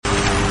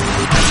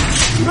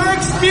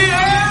ميكس بي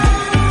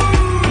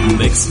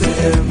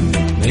ام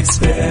ميكس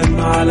بي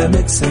ام على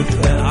ميكس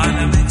اف ام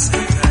على ميكس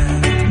اف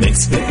ام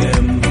ميكس بي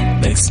ام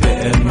ميكس بي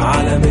ام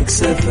على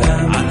ميكس اف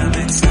ام على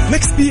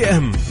ميكس بي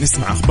ام.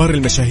 نسمع اخبار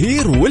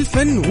المشاهير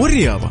والفن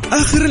والرياضه،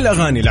 اخر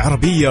الاغاني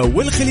العربيه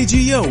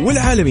والخليجيه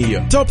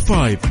والعالميه، توب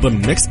 5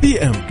 ضمن ميكس بي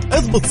ام.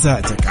 اضبط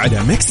ساعتك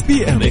على ميكس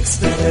بي ام. ميكس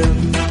بي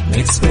ام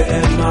ميكس بي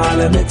ام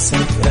على ميكس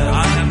اف ام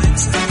على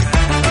ميكس اف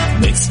ام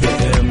ميكس بي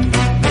ام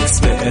ميكس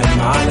بي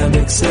ام على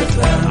ميكس اف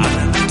ام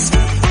على ميكس اف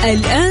ام.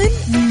 الآن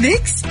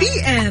ميكس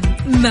بي ام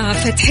مع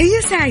فتحية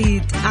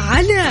سعيد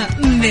على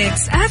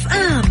ميكس اف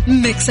ام.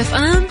 ميكس اف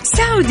ام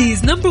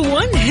سعوديز نمبر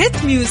 1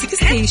 هيت ميوزك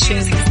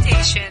ستيشن.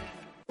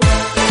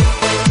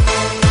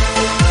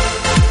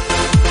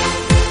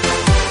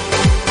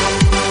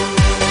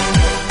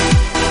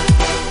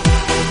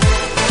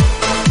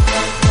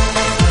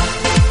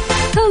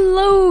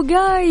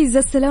 جايز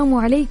السلام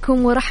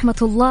عليكم ورحمة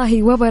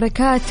الله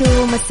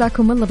وبركاته.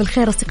 مساكم الله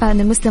بالخير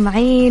أصدقائنا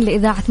المستمعين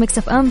لإذاعة ميكس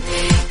اف ام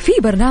في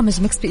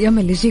برنامج ميكس بي ام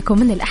اللي يجيكم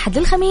من الأحد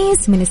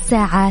للخميس من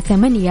الساعة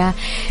 8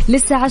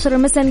 للساعة 10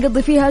 مساء،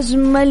 نقضي فيها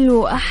أجمل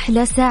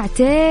وأحلى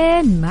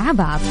ساعتين مع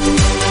بعض.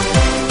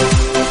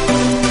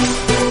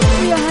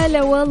 يا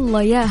هلا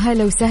والله، يا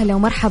هلا وسهلا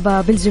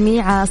ومرحبا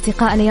بالجميع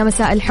أصدقائنا، يا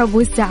مساء الحب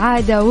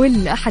والسعادة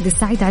والأحد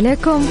السعيد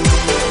عليكم.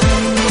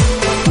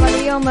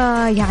 اليوم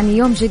يعني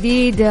يوم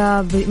جديد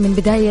من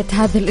بداية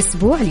هذا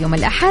الأسبوع، اليوم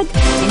الأحد،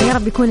 يعني يا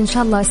رب يكون إن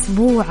شاء الله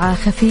أسبوع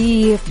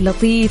خفيف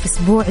لطيف،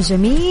 أسبوع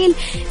جميل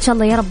إن شاء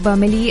الله يا رب،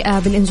 مليء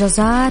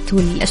بالإنجازات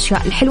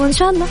والأشياء الحلوة إن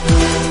شاء الله.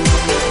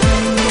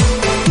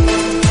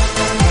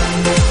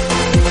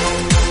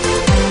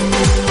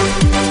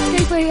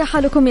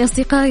 حالكم يا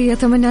أصدقائي؟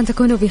 أتمنى أن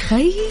تكونوا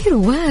بخير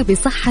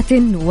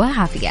وبصحة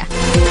وعافية.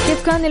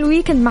 كيف كان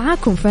الويكند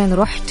معاكم؟ فين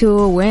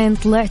رحتوا؟ وين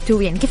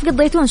طلعتوا؟ يعني كيف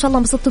قضيتوا؟ إن شاء الله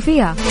انبسطتوا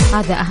فيها،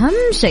 هذا أهم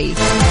شيء.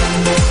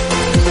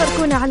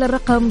 شاركونا على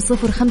الرقم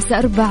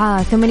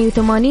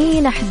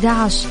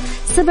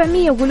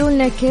 0548811700 وقولوا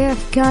لنا كيف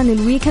كان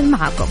الويكند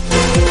معاكم.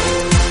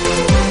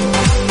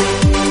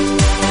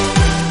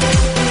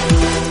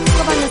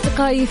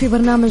 في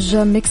برنامج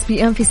ميكس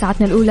بي ام في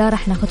ساعتنا الأولى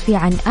رح ناخذ فيه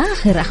عن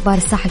آخر أخبار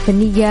الساحة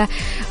الفنية،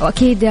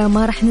 وأكيد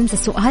ما رح ننسى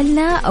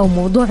سؤالنا أو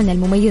موضوعنا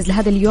المميز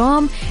لهذا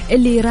اليوم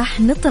اللي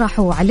رح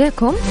نطرحه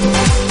عليكم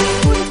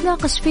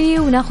ونتناقش فيه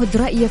وناخذ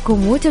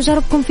رأيكم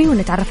وتجاربكم فيه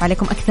ونتعرف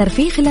عليكم أكثر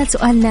فيه خلال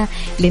سؤالنا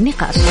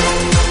للنقاش.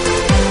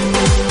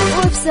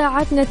 وفي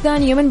ساعتنا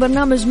الثانية من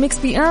برنامج ميكس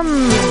بي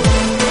ام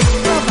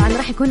طبعا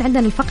راح يكون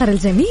عندنا الفقرة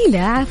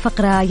الجميلة،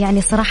 فقرة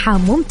يعني صراحة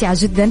ممتعة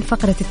جدا،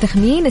 فقرة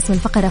التخمين. اسم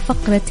الفقرة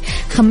فقرة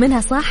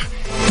خمنها صح.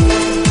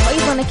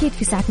 وأيضا أكيد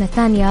في ساعتنا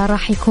الثانية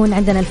راح يكون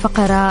عندنا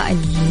الفقرة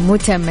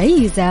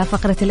المتميزة،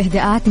 فقرة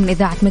الإهداءات من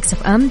إذاعة ميكس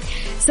اف ام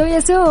سو يا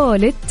سو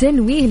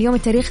للتنويه. اليوم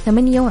التاريخ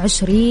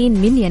 28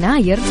 من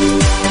يناير.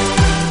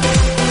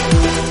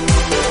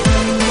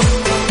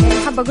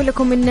 أقول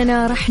لكم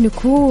إننا راح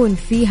نكون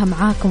فيها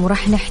معاكم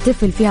وراح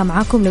نحتفل فيها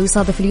معاكم لو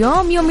يصادف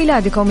اليوم يوم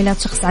ميلادك أو ميلاد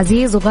شخص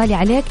عزيز وغالي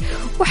عليك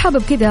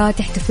وحابب كذا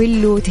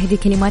تحتفل له وتهدي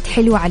كلمات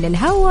حلوة على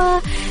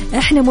الهواء.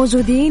 إحنا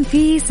موجودين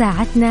في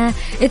ساعتنا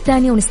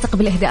الثانية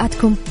ونستقبل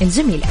إهداءاتكم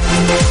الجميلة.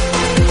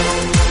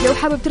 لو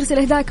حابب ترسل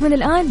إهداءك من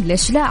الآن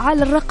ليش لا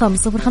على الرقم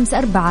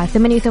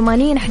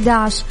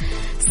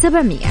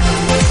 0548811700.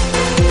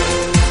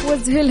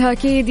 وزهلها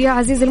أكيد يا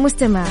عزيز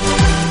المستمع.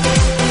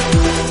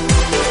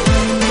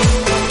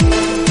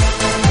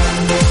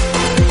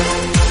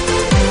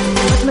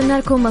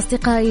 لكم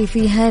أصدقائي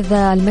في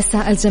هذا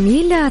المساء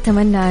الجميل،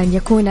 أتمنى أن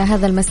يكون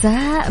هذا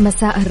المساء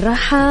مساء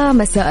الراحة،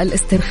 مساء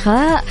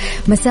الاسترخاء،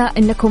 مساء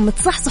أنكم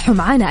تصحصحوا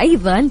معنا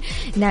أيضا،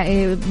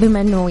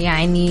 بما أنه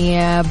يعني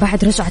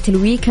بعد رجعة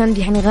الويكند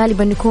يعني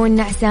غالبا نكون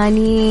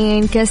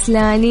نعسانين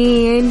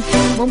كسلانين،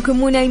 ممكن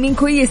مو نايمين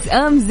كويس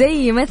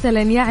زي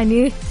مثلا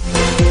يعني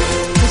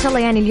إن شاء الله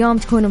يعني اليوم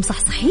تكونوا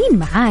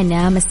مصحصحين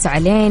معانا، مسوا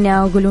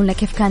علينا وقولوا لنا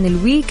كيف كان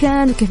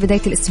الويكند وكيف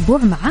بداية الأسبوع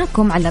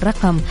معاكم على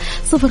الرقم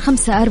 0548811700.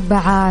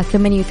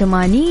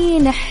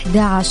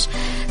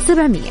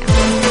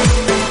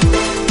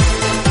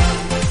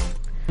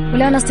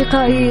 والآن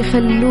أصدقائي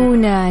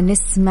خلونا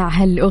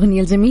نسمع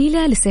هالأغنية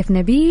الجميلة لسيف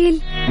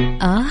نبيل،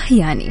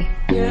 يعني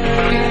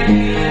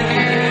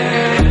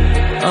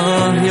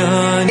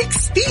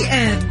ميكس بي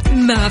ام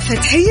مع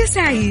فتحية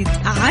سعيد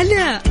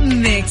على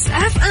ميكس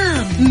اف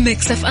ام.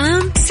 ميكس اف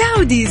ام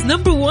سعوديز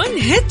نمبر 1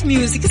 هيت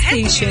ميوزك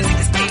ستيشن.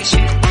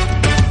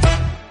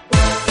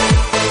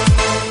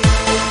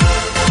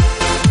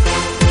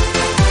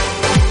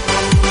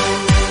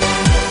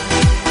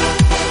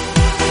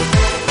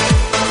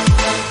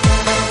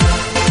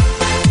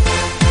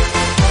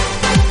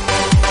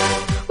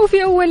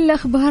 وفي أول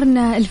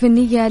أخبارنا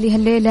الفنية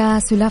لهالليلة،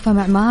 سلافة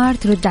معمار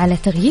ترد على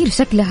تغيير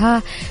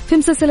شكلها في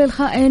مسلسل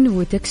الخائن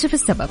وتكشف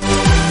السبب.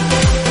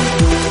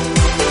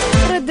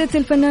 ردت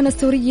الفنانة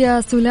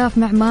السورية سولاف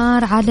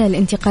معمار على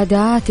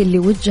الانتقادات اللي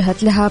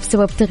وجهت لها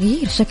بسبب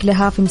تغيير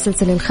شكلها في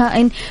مسلسل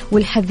الخائن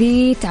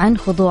والحديث عن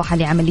خضوعها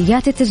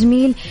لعمليات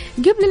التجميل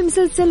قبل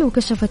المسلسل.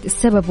 وكشفت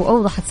السبب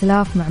وأوضحت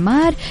سولاف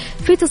معمار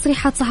في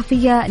تصريحات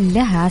صحفية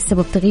لها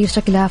سبب تغيير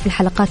شكلها في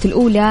الحلقات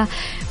الأولى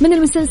من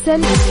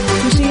المسلسل،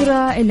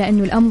 مشيرة إلى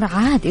أنه الأمر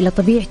عاد إلى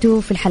طبيعته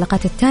في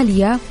الحلقات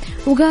التالية،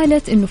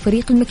 وقالت أنه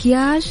فريق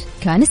المكياج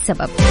كان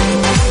السبب.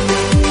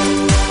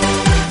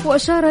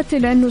 وأشارت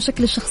إلى أنه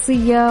شكل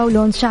الشخصية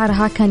ولون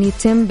شعرها كان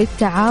يتم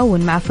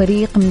بالتعاون مع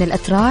فريق من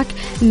الأتراك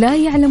لا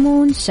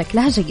يعلمون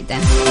شكلها جيدا،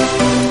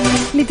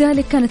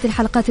 لذلك كانت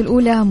الحلقات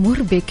الأولى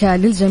مربكة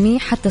للجميع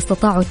حتى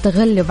استطاعوا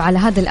التغلب على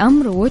هذا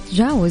الأمر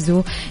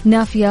وتجاوزوا،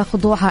 نافية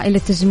خضوعها إلى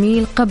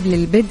التجميل قبل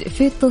البدء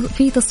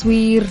في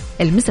تصوير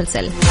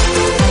المسلسل.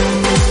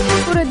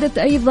 وردت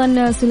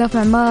أيضا سولاف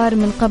معمار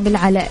من قبل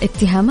على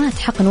اتهامات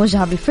حقن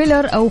وجهها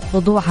بالفيلر أو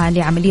خضوعها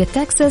لعملية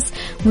تاكسس،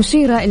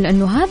 مشيرة إلى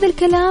أنه هذا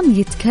الكلام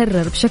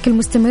يتكرر بشكل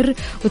مستمر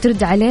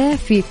وترد عليه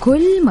في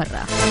كل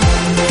مرة.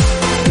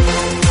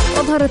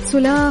 أظهرت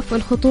سولاف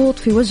الخطوط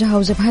في وجهها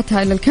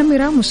وجبهتها إلى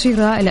الكاميرا،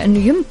 مشيرة إلى أنه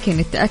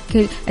يمكن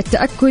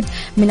التأكد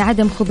من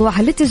عدم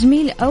خضوعها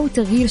للتجميل أو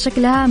تغيير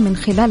شكلها من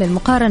خلال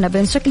المقارنة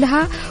بين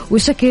شكلها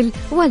وشكل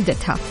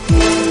والدتها.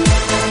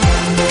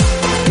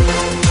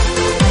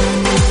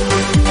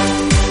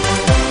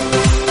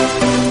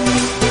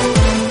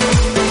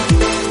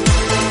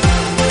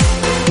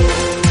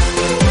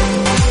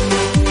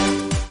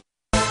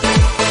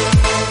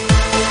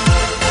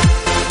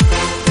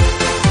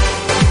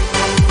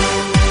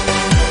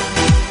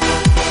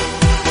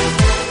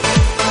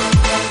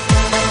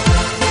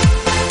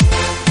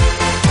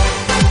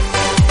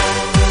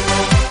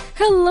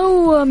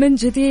 من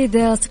جديد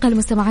أصدقاء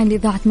المستمعين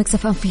لإذاعة ميكس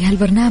اف ام في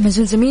هالبرنامج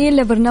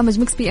الجميل برنامج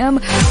ميكس بي ام.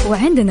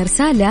 وعندنا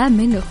رسالة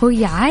من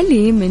أخوي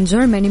علي من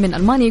جرماني من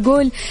ألمانيا،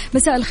 يقول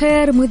مساء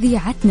الخير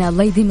مذيعتنا،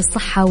 الله يديم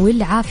الصحة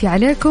والعافية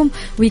عليكم،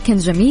 ويكند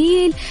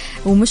جميل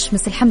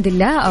ومشمس الحمد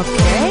لله.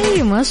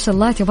 أوكي ما شاء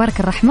الله تبارك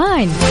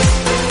الرحمن.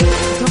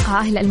 أتوقع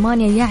أهل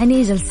ألمانيا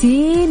يعني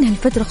جالسين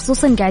هالفترة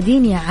خصوصا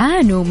قاعدين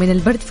يعانوا من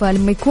البرد،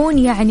 فلما يكون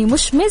يعني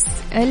مشمس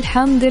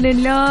الحمد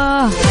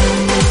لله.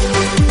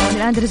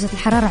 الآن درجة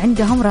الحرارة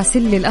عندهم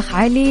راسل لي الأخ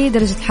علي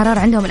درجة الحرارة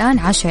عندهم الآن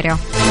 10.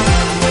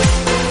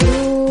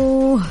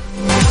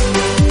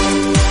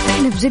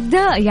 إحنا في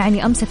جدة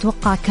يعني أمس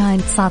أتوقع كان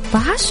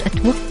 19،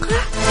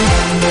 أتوقع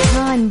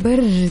كان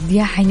برد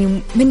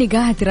يعني مني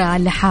قادرة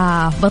على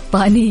لحاف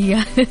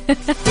بطانية.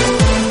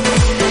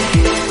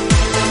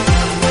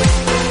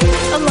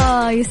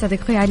 الله يسعدك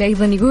أخوي علي.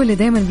 أيضا يقول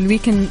دايما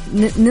بالويكند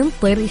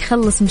ننطر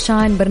يخلص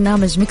مشان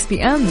برنامج ميكس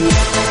بي ام.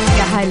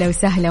 يا هلا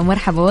وسهلا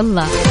ومرحبا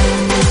والله.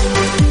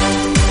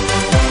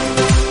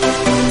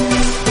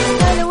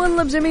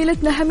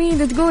 بجميلتنا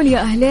حميدة تقول يا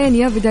أهلين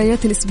يا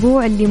بدايات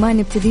الأسبوع اللي ما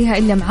نبتديها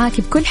إلا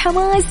معاك بكل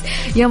حماس.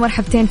 يا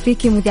مرحبتين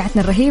فيكي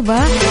مذيعتنا الرهيبة،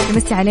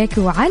 نمسي عليك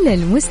وعلى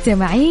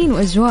المستمعين.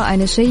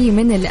 وأجواءنا شيء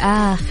من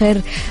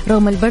الآخر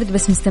رغم البرد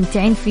بس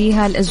مستمتعين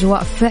فيها،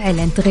 الأجواء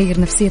فعلا تغير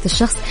نفسية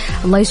الشخص.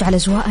 الله يجعل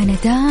أجواءنا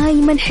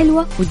دايما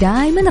حلوة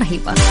ودايما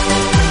رهيبة،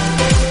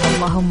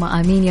 اللهم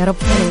آمين يا رب.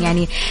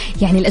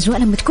 يعني الأجواء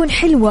لما تكون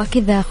حلوة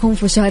كذا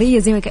خنفشارية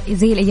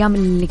زي الأيام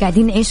اللي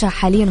قاعدين نعيشها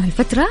حاليا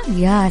وهالفترة،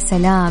 يا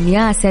سلام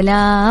يا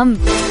سلام،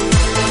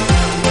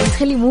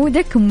 تخلي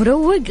مودك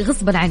مروق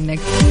غصبا عنك.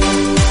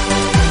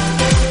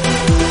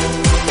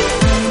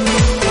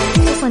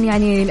 خصوصا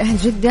يعني لأهل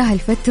جدة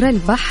هالفترة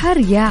البحر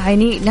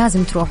يعني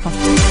لازم تروحوا،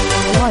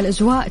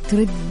 والأجواء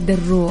ترد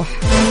الروح.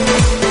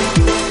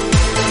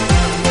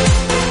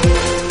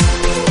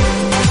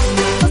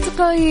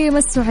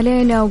 مسوا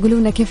علينا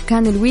وقولونا كيف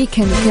كان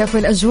الويكند، كيف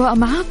الأجواء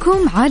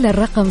معاكم على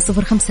الرقم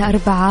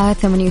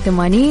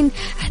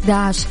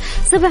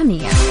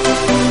 0548811700.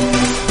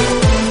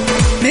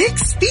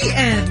 ميكس بي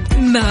ام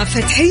مع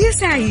فتحية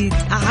سعيد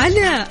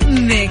على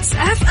ميكس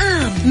اف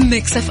ام.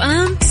 ميكس اف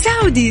ام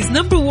سعوديز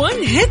نمبر 1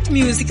 هيت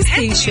ميوزك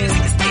ستيشن.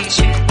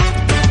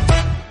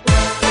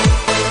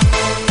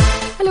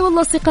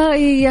 والله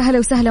أصدقائي هلا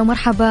وسهلا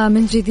ومرحبا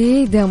من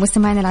جديد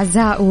مستمعينا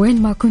الأعزاء،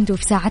 وين ما كنتوا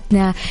في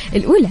ساعتنا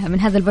الأولى من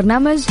هذا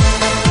البرنامج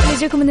اللي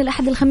يجيكم من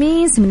الأحد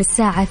الخميس من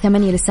الساعة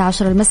 8 للساعة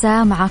 10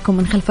 المساء، معاكم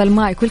من خلف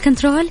المايك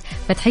والكنترول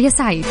فتحية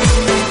سعيد.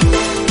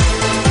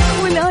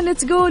 والآن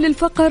تقول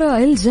الفقرة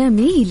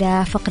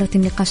الجميلة، فقرة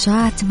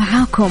النقاشات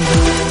معاكم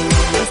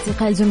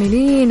أصدقاء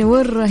الجميلين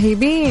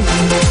والرهيبين.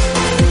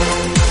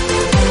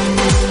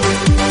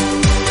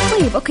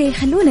 طيب أوكي،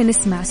 خلونا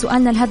نسمع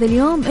سؤالنا لهذا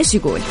اليوم إيش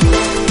يقول.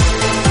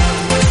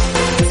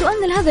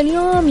 سؤالنا لهذا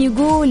اليوم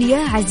يقول يا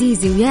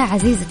عزيزي ويا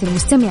عزيزتي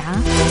المستمعة،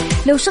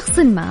 لو شخص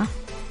ما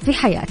في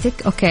حياتك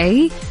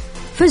أوكي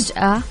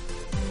فجأة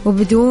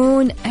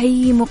وبدون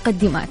أي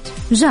مقدمات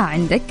جاء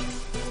عندك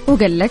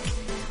وقال لك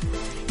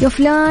يا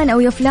فلان أو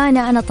يا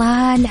فلانة أنا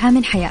طالعة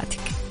من حياتك،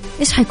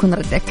 إيش حيكون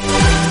ردك؟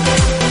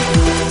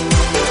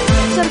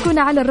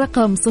 شاركونا على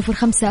الرقم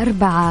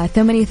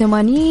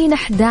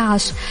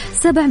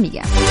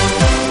 0548811700.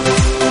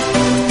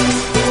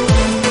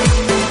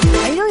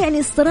 يعني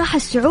الصراحة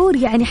الشعور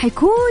يعني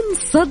حيكون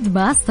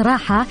صدمة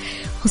الصراحة،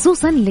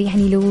 خصوصا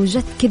يعني لو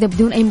جت كذا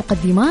بدون أي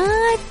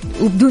مقدمات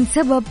وبدون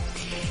سبب،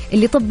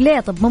 اللي طب ليه،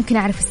 طب ممكن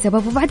أعرف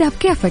السبب وبعدها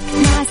بكيفك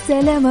مع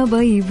السلامة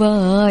باي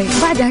باي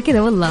بعدها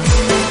كذا والله.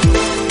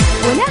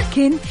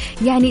 ولكن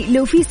يعني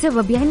لو في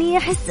سبب يعني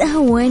أحس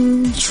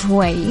أهون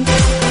شوي.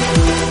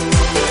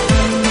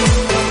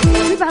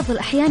 في بعض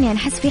الأحيان يعني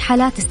أحس في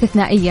حالات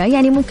استثنائية،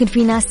 يعني ممكن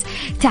في ناس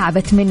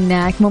تعبت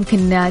منك،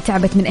 ممكن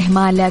تعبت من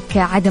إهمالك،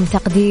 عدم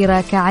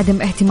تقديرك،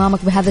 عدم اهتمامك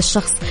بهذا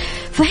الشخص،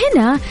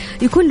 فهنا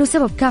يكون له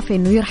سبب كافي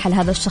إنه يرحل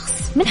هذا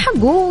الشخص من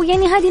حقه.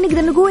 يعني هذه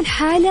نقدر نقول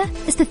حالة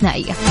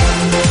استثنائية.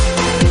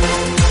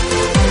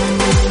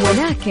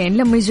 ولكن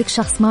لما يجيك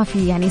شخص ما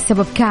في يعني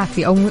سبب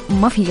كافي أو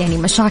ما في يعني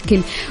مشاكل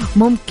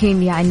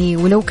ممكن يعني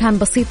ولو كان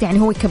بسيط يعني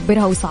هو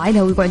يكبرها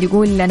ويصعدها ويقعد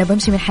يقول أنا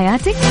بمشي من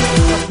حياتك،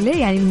 طب ليه؟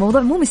 يعني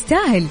الموضوع مو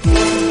مستاهل،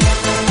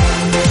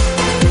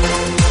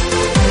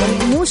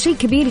 يعني مو شيء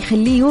كبير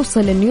يخليه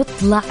يوصل إنه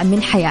يطلع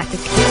من حياتك،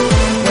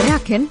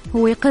 ولكن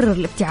هو يقرر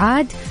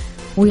الابتعاد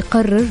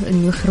ويقرر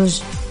إنه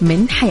يخرج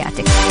من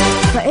حياتك.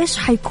 فإيش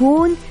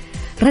حيكون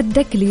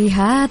ردك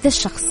لهذا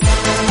الشخص؟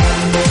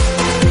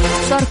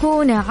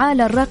 شاركونا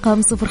على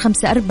الرقم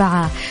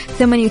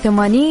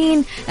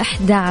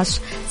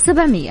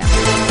 0548811700.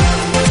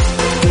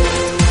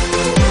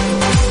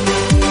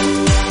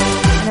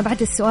 أنا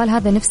بعد السؤال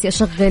هذا نفسي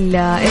أشغل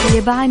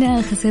اللي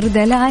بانا خسر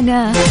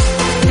دلعنا.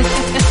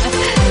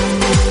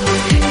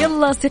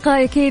 يلا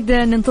أصدقائي أكيد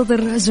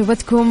ننتظر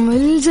أجوبتكم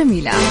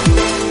الجميلة.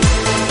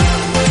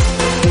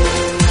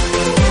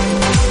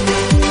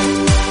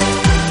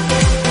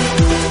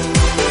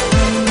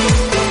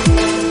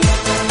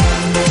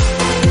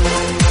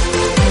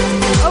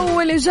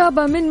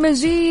 إجابة من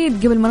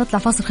مجيد قبل ما نطلع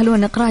فاصل خلونا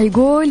نقرأ.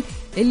 يقول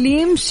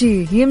اللي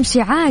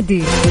يمشي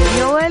عادي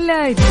يا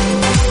ولد.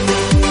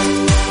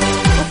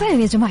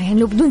 وفعلا يا جماعة يعني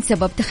لو بدون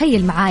سبب،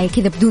 تخيل معايا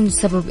كذا بدون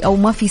سبب أو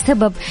ما في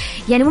سبب،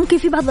 يعني ممكن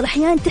في بعض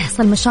الأحيان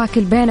تحصل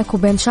مشاكل بينك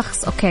وبين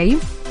شخص، أوكي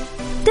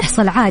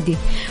تحصل عادي،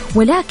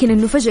 ولكن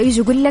إنه فجأة يجي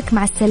يقول لك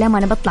مع السلامة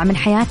أنا بطلع من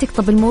حياتك.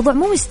 طب الموضوع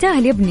مو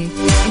مستاهل يا ابني،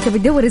 أنت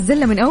بتدور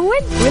الزلة من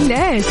أول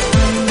ولا إيش؟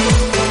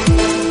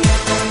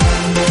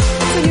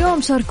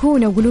 اليوم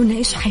شاركونا وقولوا لنا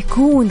إيش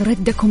حيكون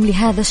ردكم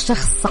لهذا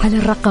الشخص على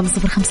الرقم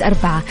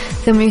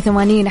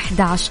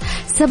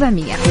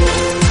 0548811700.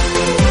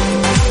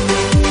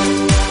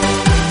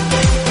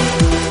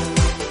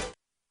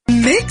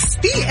 ميكس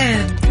بي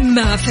ام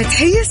مع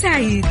فتحية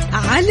سعيد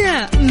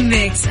على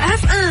ميكس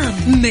اف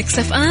ام. ميكس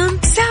اف ام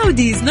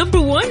سعوديز نمبر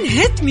 1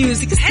 هيت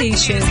ميوزك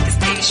ستيشن.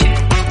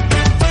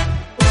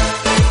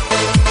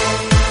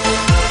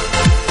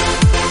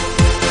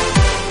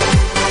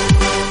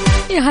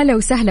 يا هلا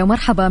وسهلا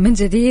ومرحبا من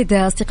جديد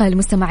أصدقائي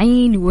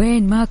المستمعين،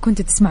 وين ما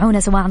كنتوا تسمعونا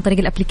سواء عن طريق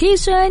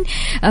الابليكيشن،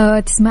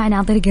 تسمعنا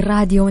عن طريق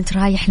الراديو وانت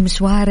رايح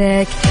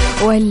لمشوارك،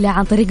 ولا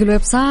عن طريق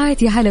الويب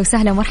سايت. يا هلا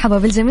وسهلا ومرحبا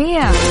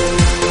بالجميع.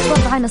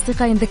 طبعا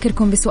أصدقائي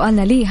نذكركم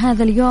بسؤالنا لي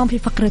هذا اليوم في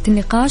فقرة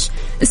النقاش.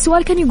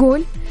 السؤال كان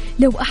يقول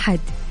لو أحد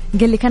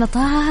قال لك أنا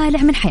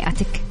طالع من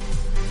حياتك،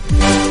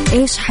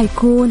 إيش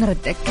حيكون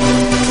ردك؟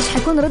 إيش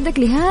حيكون ردك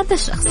لهذا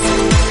الشخص؟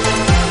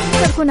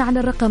 شاركونا على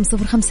الرقم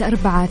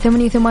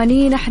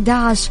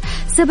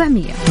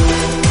 0548811700.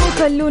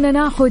 وخلونا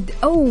ناخد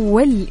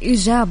أول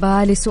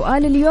إجابة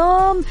لسؤال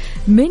اليوم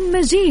من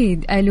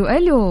مجيد.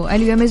 ألو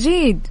يا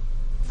مجيد.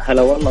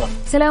 هلا والله.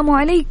 السلام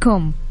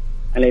عليكم.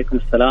 عليكم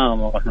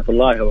السلام ورحمة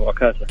الله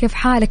وبركاته. كيف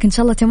حالك؟ إن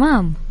شاء الله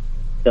تمام.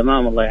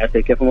 تمام الله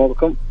يعافيك. كيف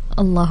أموركم؟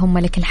 اللهم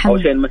لك الحمد.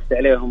 أول شيء نمسي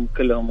عليهم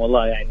كلهم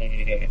والله،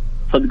 يعني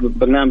صدق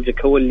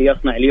برنامجك هو اللي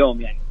يصنع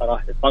اليوم، يعني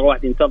صراحة صار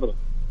واحد ينتظر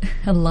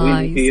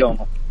الله يسعدك.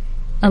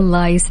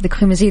 الله يسعدك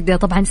أخي مجيد.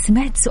 طبعا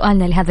سمعت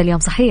سؤالنا لهذا اليوم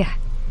صحيح؟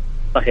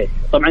 صحيح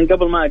طبعا.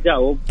 قبل ما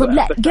أجاوب طب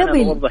لا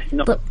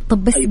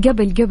طب بس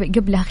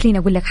قبلها خليني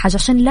أقول لك حاجة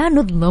عشان لا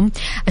نظلم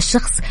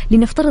الشخص.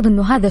 لنفترض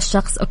إنه هذا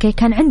الشخص أوكي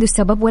كان عنده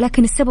سبب،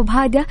 ولكن السبب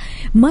هذا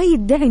ما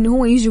يدعي إنه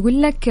هو يجي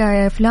يقول لك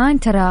فلان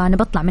ترى أنا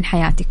بطلع من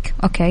حياتك،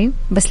 أوكي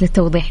بس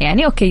للتوضيح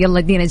يعني. أوكي يلا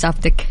ادينا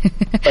إجابتك.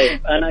 طيب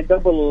أنا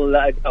قبل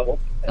لا أجاوب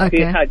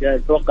في حاجة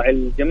أتوقع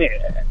الجميع،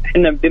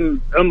 إحنا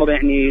بعمر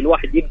يعني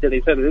الواحد يقدر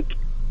يفرق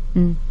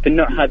في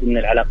النوع هذا من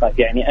العلاقات.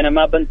 يعني أنا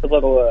ما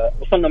بنتظر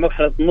وصلنا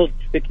مرحلة نضج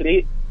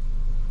فكري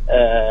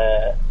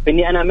في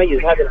إني أنا أميز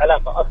هذه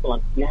العلاقة أصلا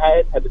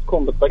نهايتها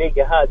بتكون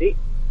بالطريقة هذه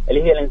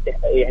اللي هي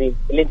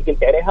اللي أنت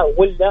قلت عليها،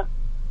 ولا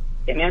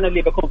يعني أنا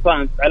اللي بكون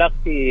فاهم في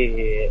علاقتي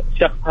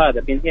الشخص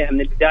هذا بينهيها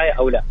من البداية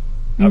أو لا.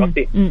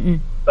 عرفتي؟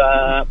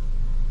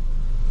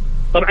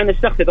 طبعا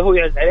الشخص إذا هو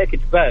يعز عليك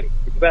إجباري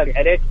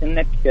عليك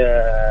إنك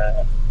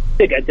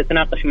تقعد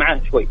تتناقش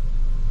معاه شوي.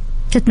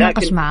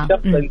 تتناقش معاه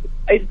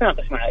أي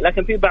تتناقش معاه،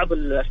 لكن في بعض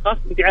الأشخاص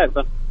أنت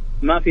عارفة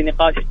ما في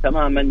نقاش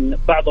تماما،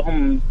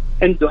 بعضهم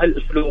عنده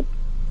هالأسلوب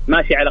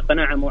ماشي على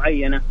قناعة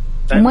معينة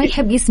وما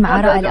يحب يسمع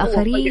آراء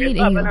الآخرين.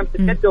 أيوة. أنا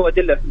متكدة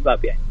وأدلة في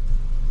الباب يعني،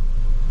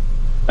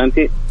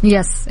 فهمتي؟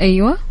 يس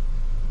أيوة.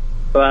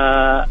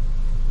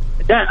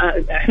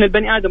 إحنا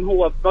البني آدم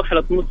هو في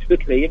مرحلة نضج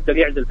فكري يقدر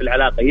يعزل في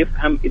العلاقة،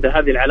 يفهم إذا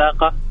هذه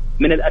العلاقة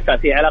من الأساس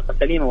هي علاقة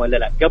سليمة ولا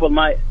لا قبل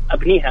ما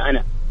أبنيها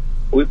أنا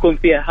ويكون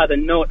فيها هذا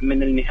النوع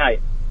من النهاية،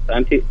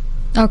 فهمتي؟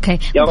 اوكي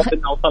يا رب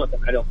انها وصلت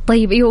المعلومه.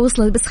 طيب ايوه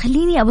وصلت، بس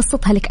خليني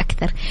ابسطها لك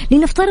اكثر.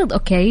 لنفترض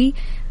اوكي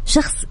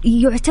شخص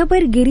يعتبر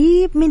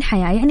قريب من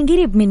حياة، يعني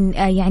قريب من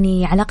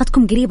يعني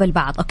علاقتكم قريبة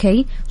لبعض،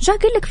 اوكي جاء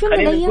قال لك في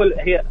يوم من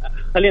الايام،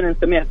 خلينا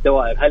نسميها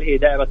الدوائر، هل هي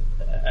دائرة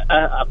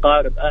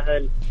اقارب،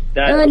 اهل،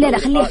 لا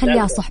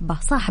خليها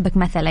صاحبك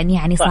مثلا،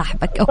 يعني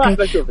صاحبك اوكي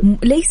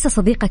ليس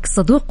صديقك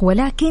الصدوق،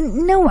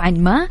 ولكن نوعا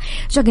ما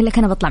جاء قال لك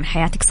انا بطلع من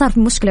حياتك، صار في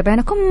مشكله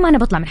بينكم ما انا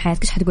بطلع من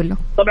حياتك، ايش حتقول له؟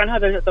 طبعا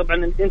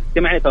انت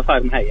اجتماعية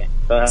صار معي يعني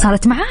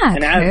صارت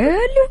معاك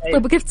حلو.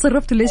 طيب كيف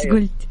تصرفت ولا ايش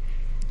قلت؟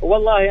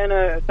 والله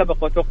انا سبق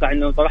واتوقع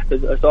انه طرحت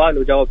سؤال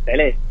وجاوبت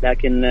عليه،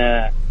 لكن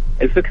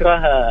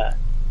الفكره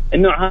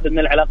النوع هذا من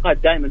العلاقات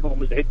دائما هو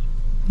مزعج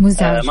ما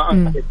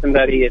انصح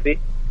الاستمراريه فيه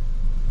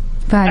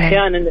فعلا.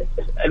 احيانا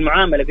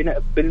المعامله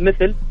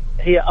بالمثل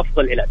هي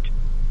افضل علاج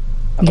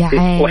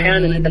يعني،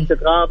 واحيانا انك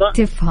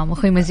تتغاضى. تفهم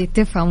اخوي مجيد،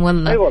 تفهم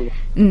والله. اي والله.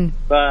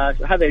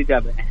 فهذا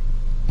الاجابه يعني.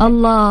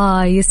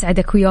 الله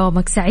يسعدك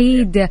ويومك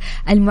سعيد.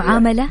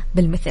 المعامله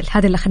بالمثل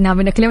هذا اللي اخذناه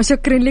منك اليوم.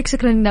 شكرا لك،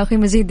 شكرا اخوي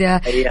مجيد،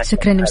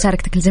 شكرا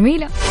لمشاركتك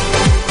الجميله.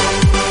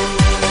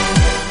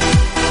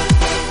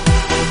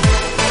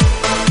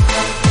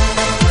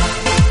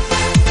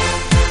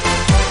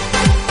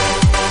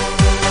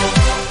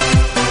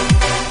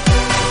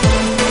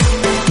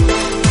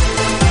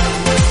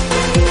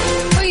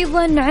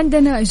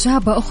 عندنا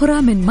إجابة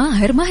أخرى من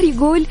ماهر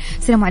يقول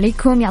السلام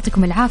عليكم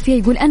يعطيكم العافية.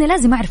 يقول أنا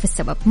لازم أعرف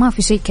السبب، ما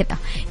في شيء كذا،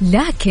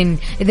 لكن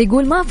إذا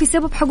يقول ما في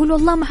سبب حقول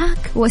والله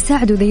معاك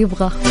وأساعده إذا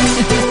يبغى.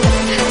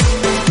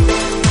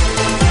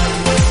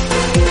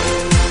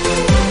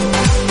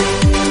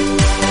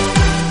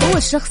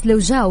 الشخص لو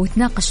جاء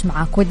وتناقش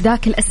معك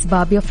وداك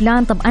الأسباب، يا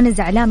فلان طب أنا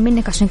زعلان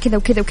منك عشان كذا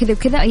وكذا وكذا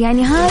وكذا،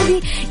 يعني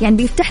هذه يعني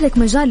بيفتح لك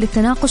مجال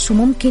للتناقش،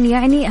 وممكن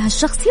يعني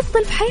هالشخص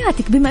يفضل في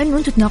حياتك بما أنه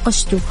أنتوا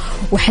تناقشتوا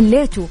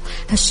وحليتوا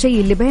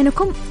هالشيء اللي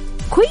بينكم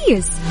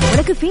كويس.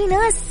 ولكن في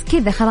ناس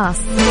كذا خلاص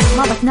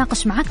ما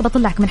بتناقش معك،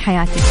 بطلعك من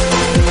حياتك،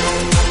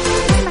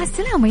 مع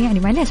السلامة يعني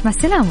معليش مع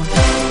السلامة.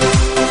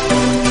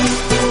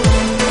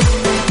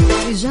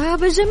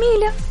 إجابة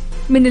جميلة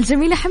من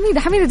الجميلة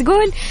حميدة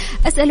تقول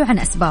أسأله عن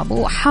أسبابه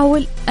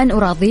وأحاول أن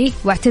أراضيه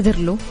وأعتذر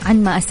له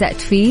عن ما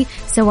أسأت فيه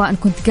سواء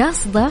كنت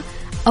قاصدة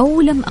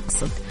أو لم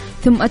أقصد،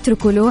 ثم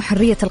أترك له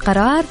حرية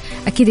القرار.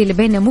 أكيد اللي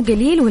بيننا مو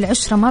قليل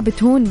والعشرة ما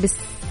بتهون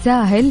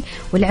بالساهل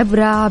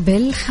والعبرة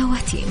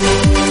بالخواتيم.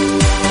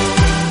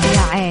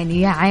 يا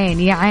عيني يا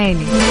عيني يا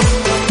عيني.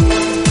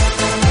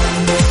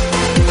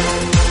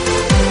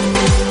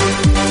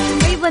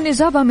 أيضا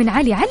إجابة من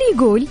علي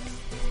يقول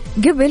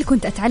قبل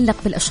كنت أتعلق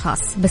بالأشخاص،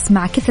 بس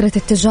مع كثرة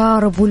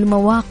التجارب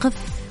والمواقف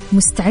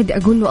مستعد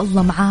أقول له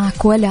الله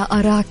معاك ولا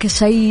أراك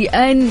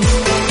شيئا.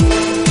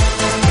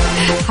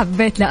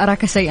 حبيت لا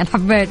أراك شيئا،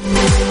 حبيت.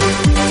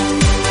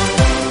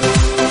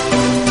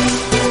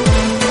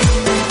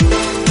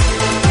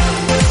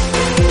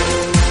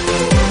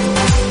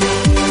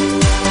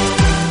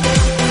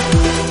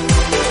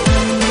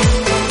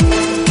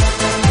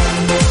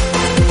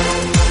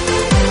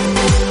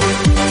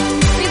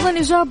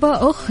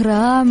 إجابة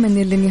أخرى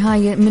من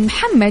النهاية من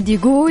محمد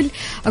يقول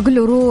أقول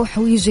له روح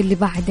ويجي اللي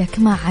بعدك،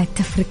 ما عاد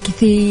تفرق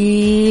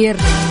كثير.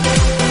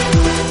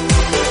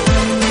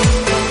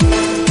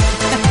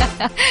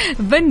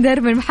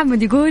 بندر من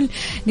محمد يقول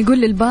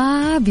نقول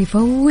للباب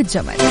يفوت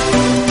جمل.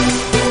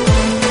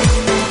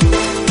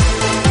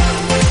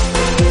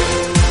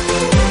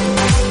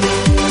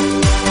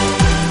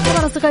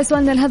 أصدقائي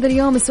سؤالنا لهذا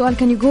اليوم، السؤال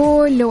كان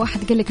يقول لو أحد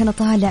قال لك أنا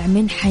طالع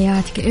من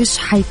حياتك إيش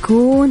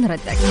حيكون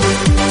ردك؟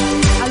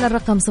 على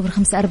الرقم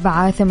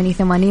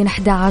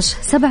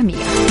 0548811700.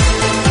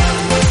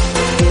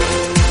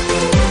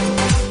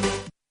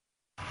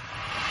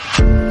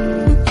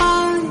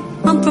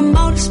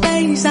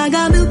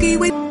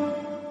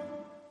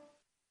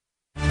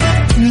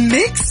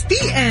 ميكس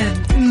بي ام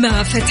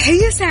مع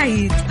فتحية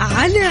سعيد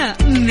على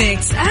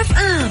ميكس اف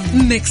ام.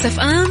 ميكس اف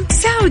ام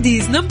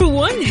سعوديز نمبر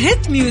 1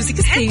 هيت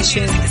ميوزك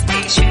ستيشن.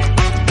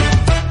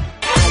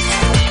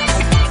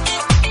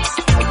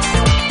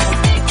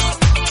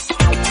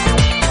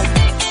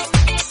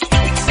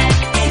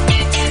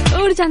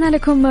 رجعنا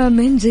لكم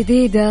من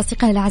جديد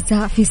أصدقائي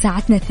الأعزاء في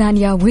ساعتنا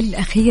الثانية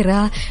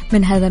والأخيرة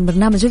من هذا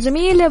البرنامج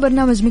الجميل،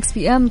 برنامج ميكس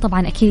بي ام.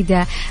 طبعا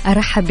أكيد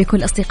أرحب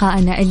بكل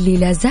أصدقائنا اللي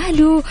لا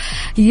زالوا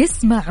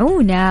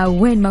يسمعونا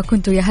وين ما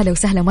كنتوا، يا هلا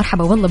وسهلا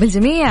مرحبا والله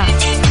بالجميع.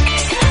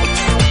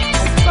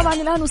 طبعا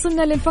الآن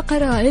وصلنا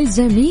للفقرة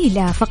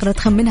الجميلة، فقرة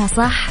خمنها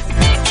صح.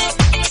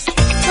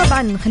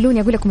 طبعا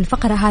خلوني أقول لكم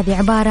الفقرة هذه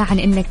عبارة عن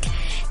إنك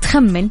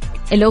تخمن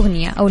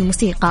الأغنية أو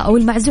الموسيقى أو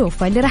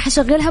المعزوفة اللي راح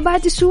أشغلها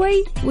بعد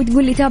شوي،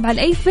 وتقول لي تابعة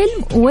لأي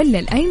فيلم ولا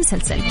لأي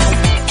مسلسل.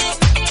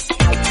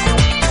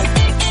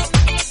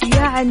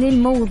 يعني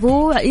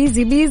الموضوع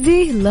إيزي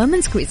بيزي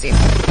ليمون سكويزي.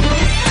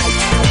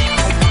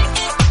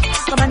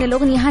 طبعا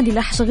الأغنية هذه اللي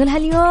راح أشغلها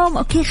اليوم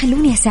أوكي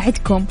خلوني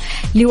أساعدكم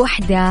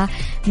لوحدة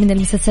من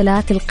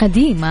المسلسلات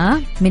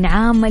القديمة من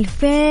عام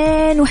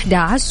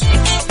 2011.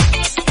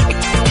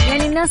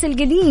 يعني الناس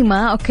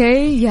القديمة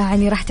أوكي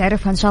يعني راح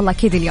تعرفها إن شاء الله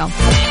أكيد اليوم.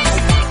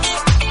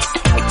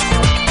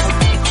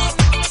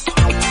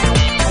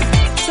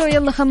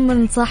 يلا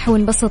خمن صح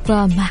ونبسط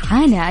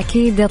معانا.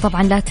 أكيد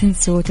طبعا لا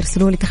تنسوا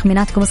ترسلوا لي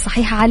تخميناتكم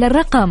الصحيحة على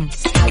الرقم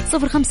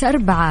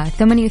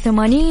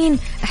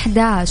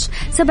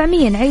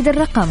 0548811700. نعيد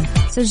الرقم،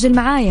 سجل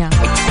معايا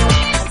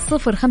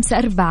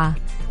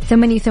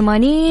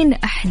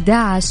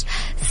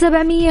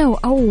 0548811700.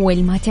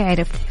 وأول ما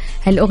تعرف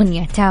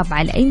هالأغنية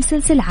تابعة لأي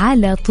مسلسل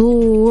على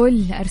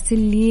طول أرسل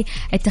لي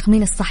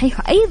التخمين الصحيح.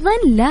 وأيضا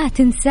لا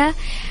تنسى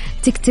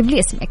تكتب لي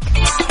اسمك.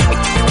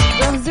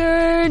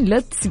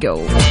 Let's go.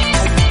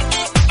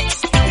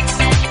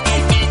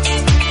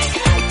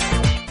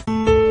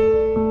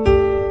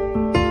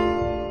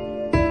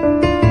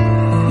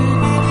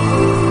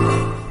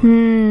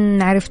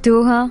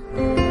 عرفتوها؟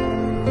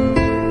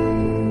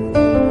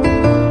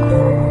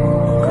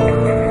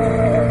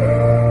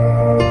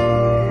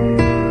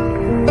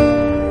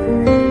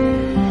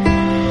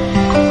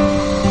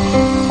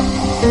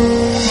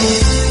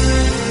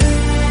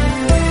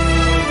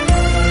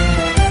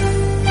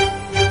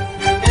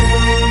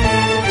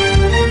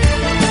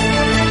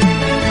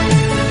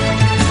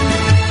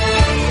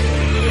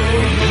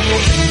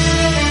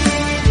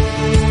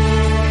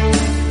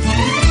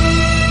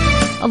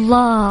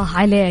 الله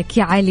عليك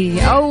يا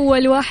علي،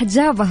 أول واحد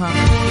جابها.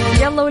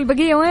 يلا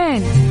والبقية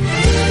وين؟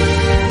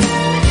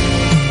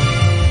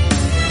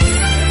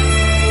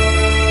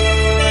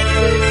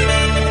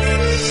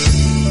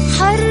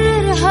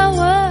 حرر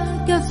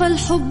هواك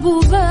فالحب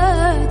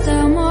بات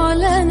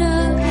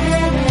معلنا،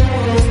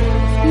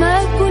 ما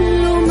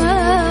كل ما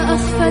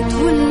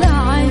أخفته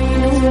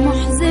العين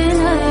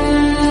محزنا،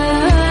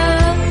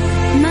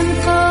 من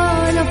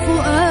قال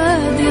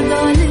فؤادي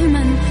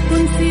ظالما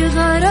كن في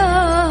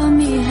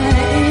غرامي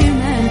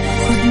هائما،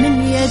 خذ من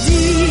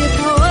يدي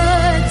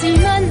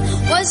خواتما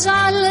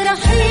واجعل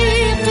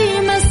رحيقي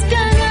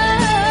مسكنا،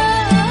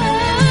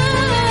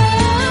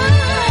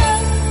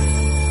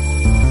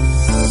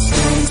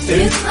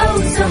 رفقة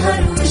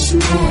وسهر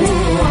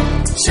وشموع،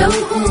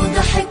 شوق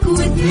وضحك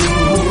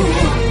ودموع،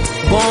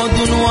 بعد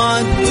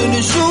وعد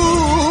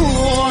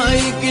ونشوع،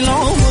 هيك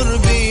العمر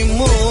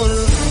بيمر،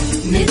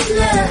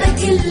 نتلاقى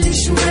كل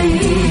شوي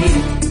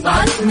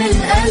بعتم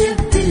القلب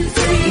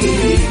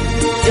بالفي،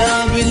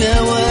 تعب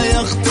الهوى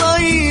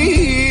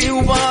يخطي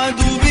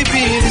وبعده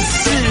ببير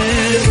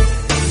السر،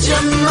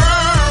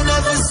 جمعنا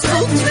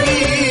بالصدفة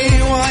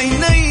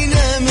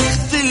وعينينا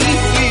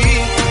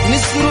مختلفين،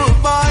 نسرق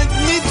بعد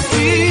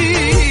ندفي،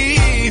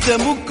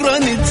 بكرة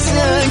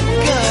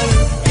نتذكر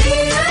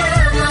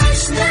أيام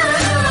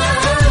عشناها،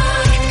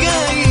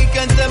 حكاية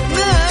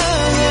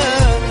كتبناها،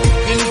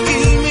 كل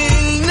كلمة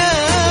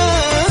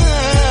قلناها،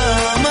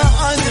 ما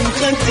حد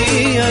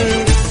مختير،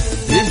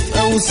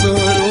 رفقة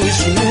وصار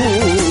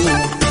وشموع.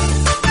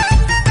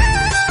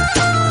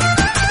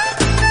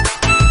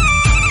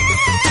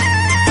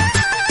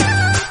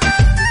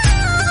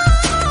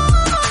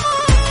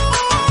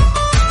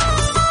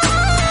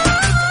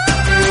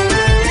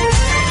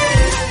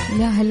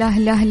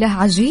 لا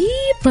عجيب،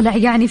 طلع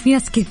يعني في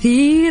ناس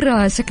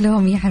كثير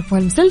شكلهم يعرفوا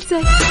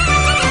المسلسل.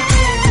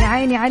 يا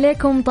عيني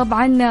عليكم.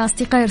 طبعا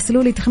أصدقائي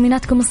ارسلوا لي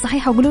تخميناتكم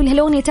الصحيحة وقولوا لي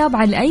هالأغنية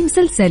تابعة لأي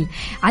مسلسل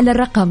على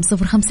الرقم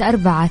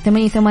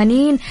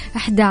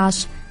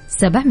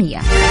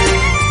 0548811700.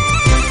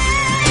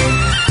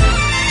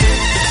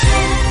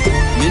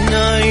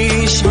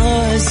 منعيش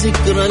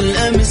عذكرى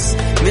الأمس،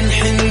 من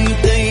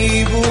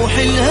حنتي بوح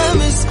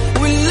الهمس،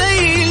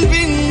 والليل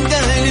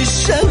بندهل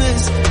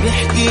الشمس،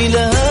 نحكي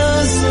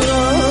لها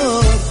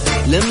أسرار،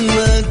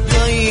 لما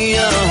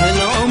تضيع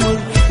هالعمر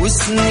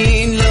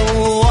وسنين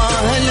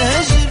لوعها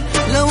الهجر،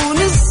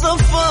 لون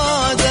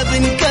الصفا ده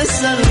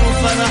بنكسر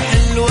وفرح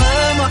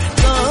الوا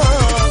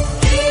محتار،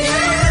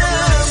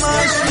 أيام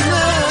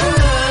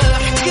عشناها،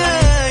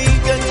 حكاية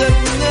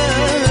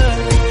كتبناها،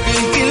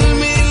 كل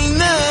كلمة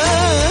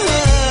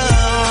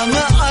قلناها،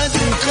 ما حد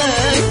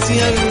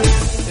مختير،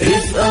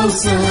 رفقة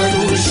وسهر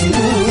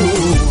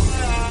وشموع.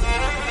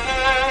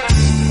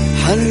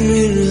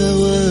 حرر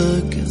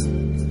هواك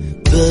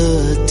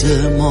بات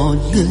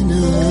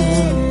معلنا،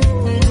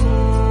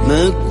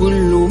 ما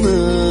كل ما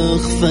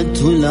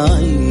أخفته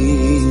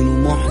العين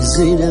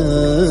محزنا،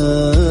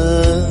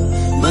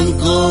 من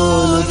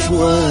قال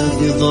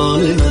فؤادي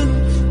ظالما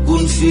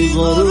كن في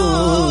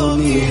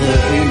غرامي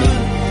هائما،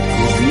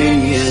 خذ من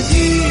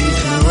يدي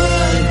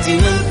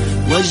خواتما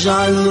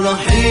واجعل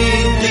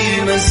رحيقي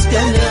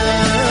مسكنا.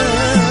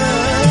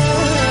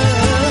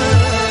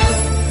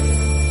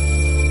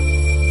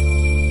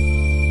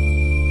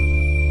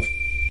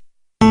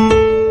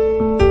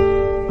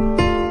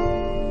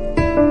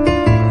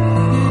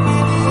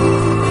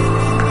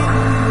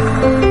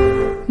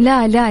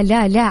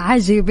 لا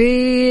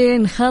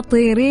عجيبين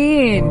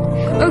خطيرين.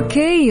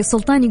 اوكي،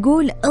 سلطان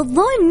يقول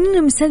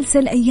اظن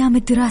مسلسل ايام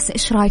الدراسة،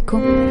 ايش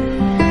رايكم؟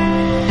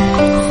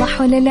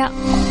 صح ولا لا؟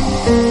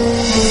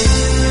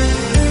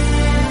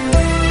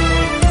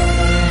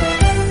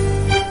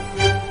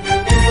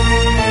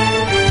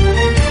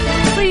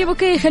 طيب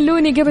اوكي،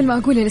 خلوني قبل ما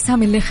اقول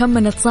الاسامي اللي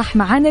خمنت صح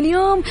معانا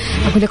اليوم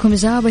اقول لكم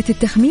اجابة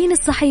التخمين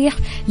الصحيح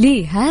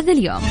لهذا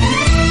اليوم.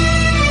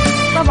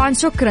 طبعا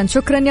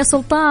شكرا يا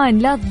سلطان،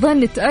 لا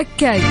تظن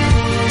تأكد.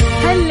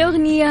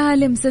 هالأغنية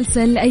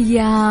لمسلسل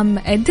أيام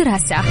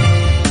الدراسة.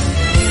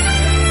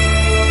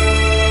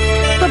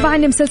 طبعا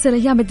مسلسل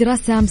أيام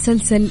الدراسة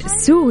مسلسل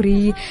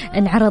سوري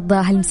انعرض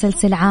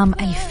هالمسلسل عام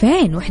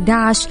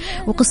 2011،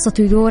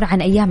 وقصته يدور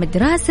عن أيام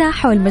الدراسة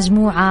حول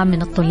مجموعة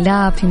من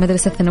الطلاب في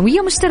مدرسة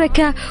ثانوية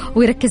مشتركة،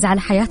 ويركز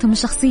على حياتهم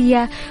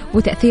الشخصية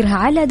وتأثيرها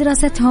على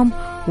دراستهم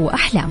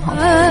وأحلامهم.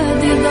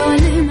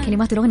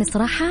 كلمات الأغنية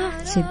الصراحة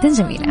جدا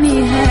جميلة.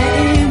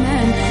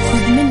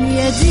 خذ من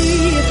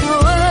يدي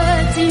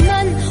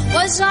خواتما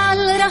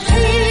واجعل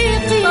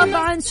رحيقي.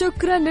 طبعا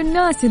شكرا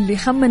للناس اللي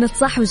خمنت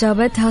صح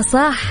وجابتها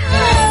صح.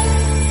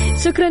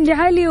 شكرا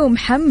لعلي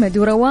ومحمد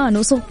وروان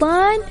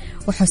وسلطان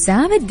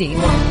وحسام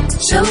الدين.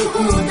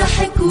 شوق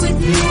وضحك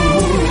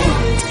ودموع،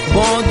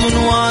 بعد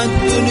وعد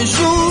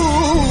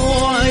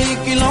ونشوع،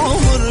 هيك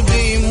العمر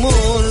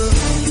بيمر،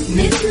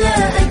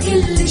 نتلاقى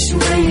كل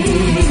شوي،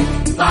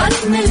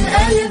 بعتم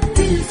القلب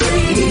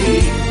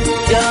بالفي،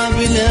 تعب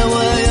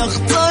الهوى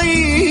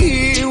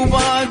يخطي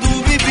وبعده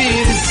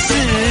ببير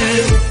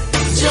السر،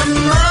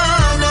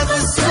 جمعنا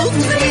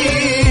بالصدفة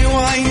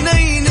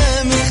وعينينا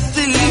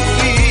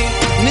مختلفين،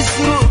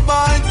 نسرق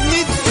بعد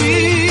ندفي،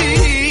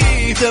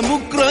 ده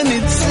بكرة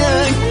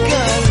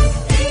نتذكر.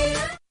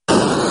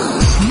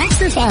 Mix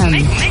FM,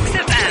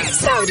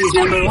 Saudi's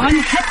 #1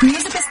 hit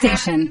music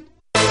station.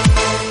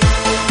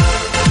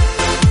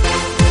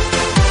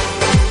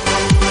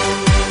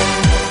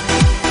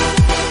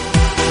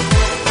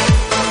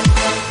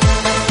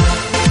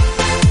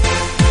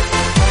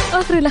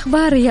 آخر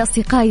الأخبار يا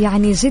أصدقائي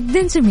يعني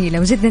جدا جميلة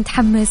وجدا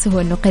تحمس، هو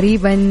أنه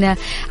قريبا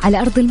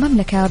على أرض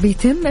المملكة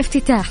بيتم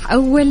افتتاح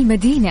أول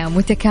مدينة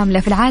متكاملة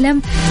في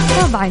العالم.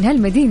 طبعا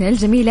هالمدينة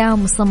الجميلة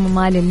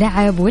مصممة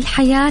للعب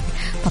والحياة.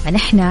 طبعا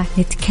احنا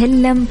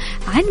نتكلم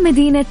عن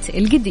مدينة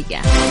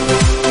القدية،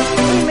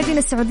 المدينة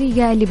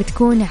السعودية اللي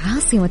بتكون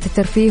عاصمة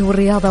الترفيه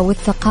والرياضة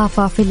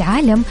والثقافة في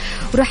العالم،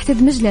 وراح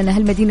تدمج لنا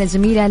هالمدينة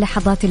الجميلة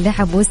لحظات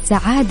اللعب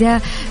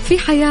والسعادة في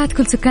حياة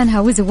كل سكانها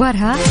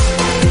وزوارها.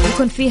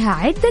 يكون فيها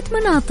عدة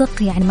مناطق،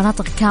 يعني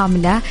مناطق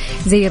كاملة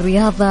زي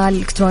الرياضة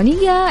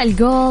الإلكترونية،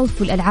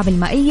 الجولف والألعاب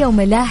المائية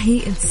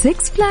وملاهي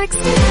السيكس فلاكس،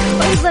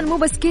 وأيضا مو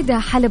بس كده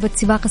حلبة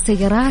سباق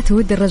السيارات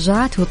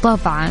والدراجات،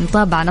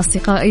 وطبعا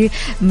أصدقائي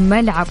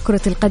ملعب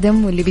كرة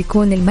القدم واللي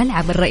بيكون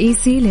الملعب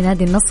الرئيسي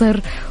لنادي النصر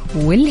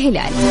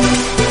والهلال.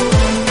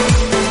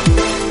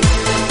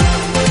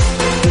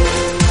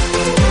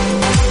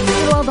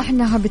 واضح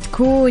انها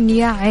بتكون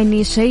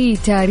يعني شيء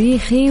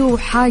تاريخي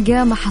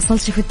وحاجة ما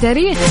حصلش في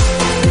التاريخ.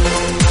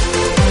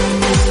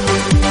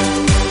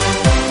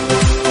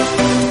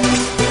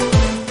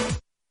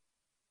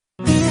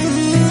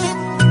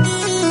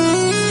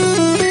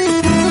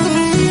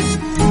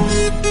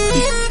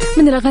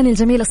 من الأغاني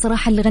الجميلة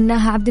الصراحة اللي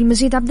غناها عبد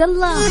المجيد عبد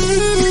الله،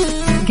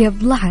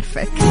 قبل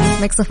أعرفك.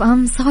 ميكس اف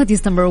ام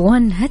سعوديز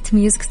 #1 هيت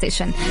ميوزك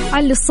ستيشن.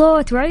 علي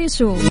الصوت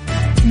وعيشوا.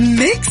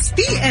 ميكس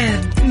بي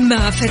ام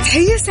مع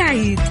فتحية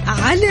سعيد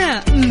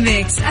على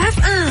ميكس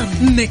اف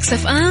ام. ميكس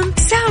اف ام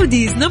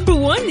سعوديز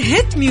 #1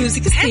 هيت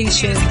ميوزك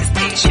ستيشن.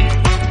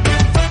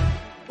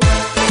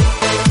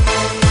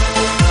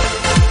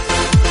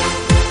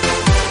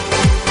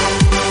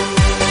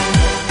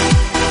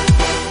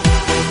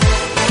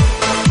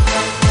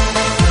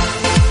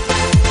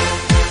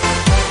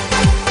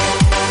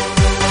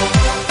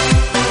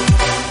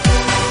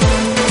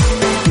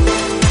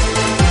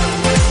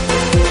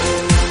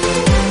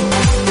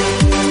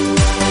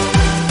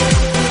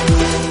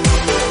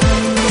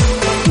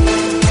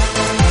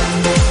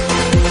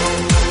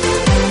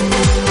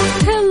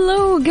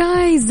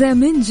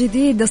 من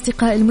جديد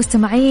أصدقاء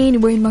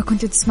المستمعين وين ما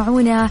كنتوا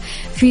تسمعونا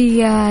في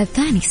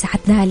ثاني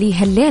ساعتنا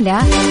لهالليلة.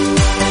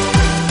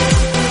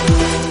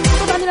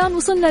 طبعا الآن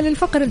وصلنا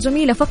للفقرة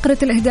الجميلة، فقرة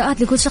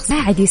الإهداءات لكل شخص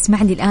قاعد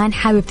يسمعني الآن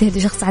حابب تهدي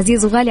شخص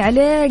عزيز وغالي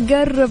عليه،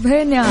 قرب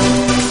هنا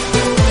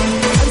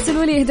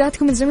ارسلوا لي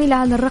إهداءاتكم الجميلة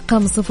على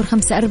الرقم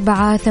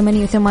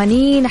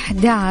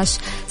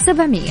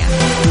 0548811700.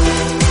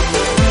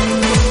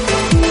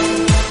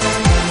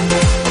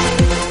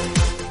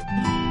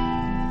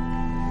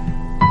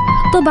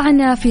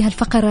 طبعا في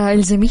هالفقرة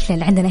الجميلة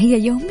اللي عندنا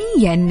هي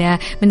يوميا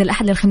من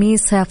الأحد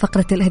للخميس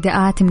فقرة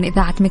الإهداءات من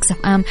إذاعة ميكس اف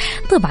ام.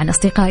 طبعا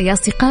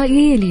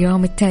أصدقائي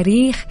اليوم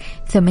التاريخ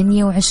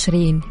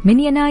 28 من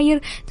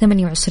يناير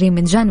 28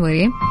 من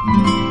جانوري.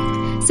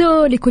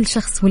 لكل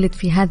شخص ولد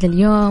في هذا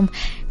اليوم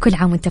كل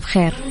عام وانت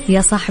بخير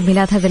يا صاحب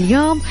ميلاد هذا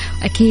اليوم.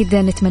 أكيد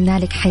نتمنى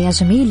لك حياة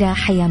جميلة،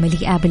 حياة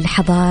مليئة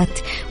باللحظات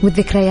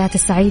والذكريات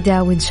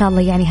السعيدة، وإن شاء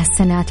الله يعني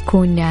هالسنة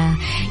تكون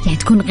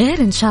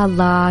غير، إن شاء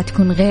الله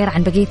تكون غير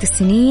عن بقية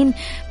السنين،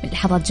 من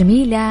لحظات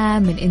جميلة،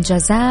 من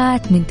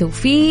إنجازات، من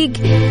توفيق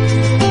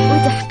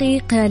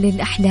وتحقيق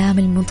للأحلام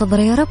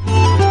المنتظرة يا رب.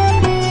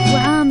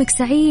 وعامك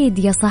سعيد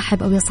يا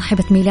صاحب أو يا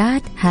صاحبة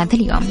ميلاد هذا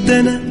اليوم.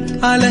 أنا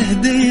على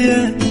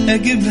هدية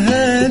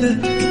أجيبها لك،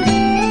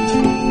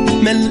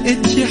 ما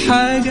لقيتش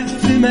حاجة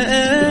في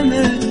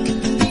مقامك،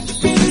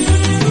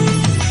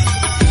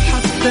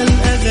 حتى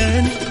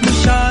الأغاني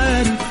مش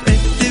عارف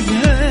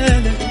أكتبها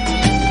لك.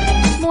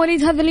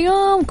 مواليد هذا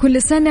اليوم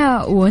كل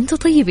سنة وانتم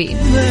طيبين.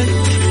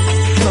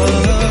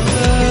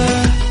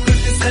 كل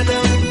سنة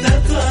وانت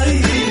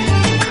طيب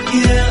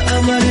يا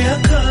قمر يا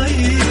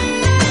طيب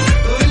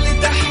واللي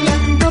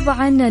تحلم.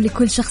 طبعا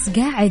لكل شخص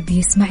قاعد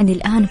يسمعني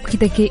الآن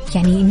وكذا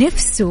يعني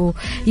نفسه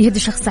يهدي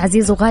شخص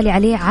عزيز وغالي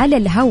عليه على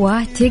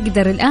الهوا،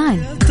 تقدر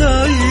الآن.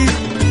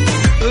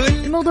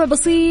 الموضوع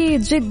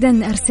بسيط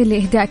جدا، أرسل لي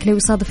إهدائك لو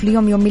يصادف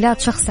اليوم يوم ميلاد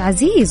شخص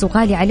عزيز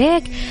وغالي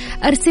عليك.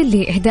 أرسل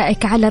لي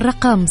إهدائك على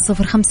الرقم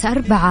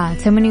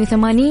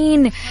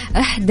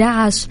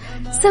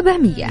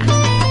 0548811700.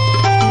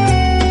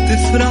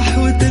 تفرح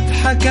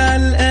وتضحك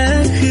على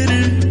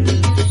الآخر.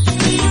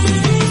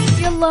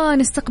 يلا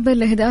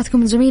نستقبل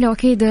إهداءاتكم الجميلة،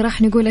 وأكيد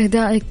راح نقول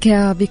إهدائك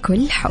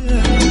بكل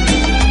حب.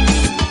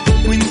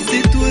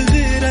 ونسيت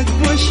وغيرك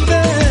مش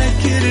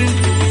فاكر.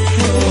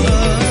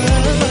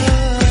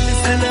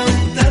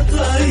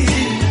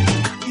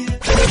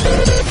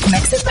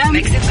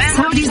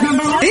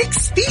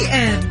 ميكس بي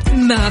ام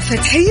مع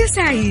فتحية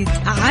سعيد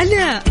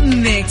على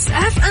ميكس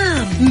اف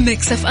ام.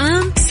 ميكس اف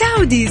ام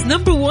سعوديز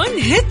نمبر 1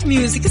 هيت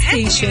ميوزك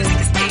ستيشن.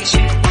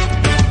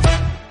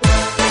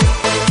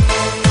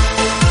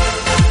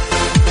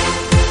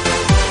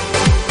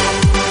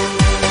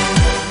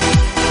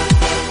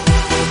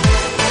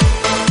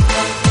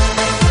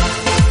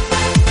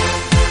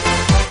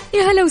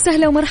 هلا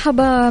وسهلا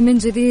ومرحبا من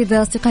جديد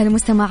أصدقائي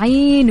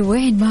المستمعين،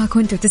 وين ما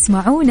كنتوا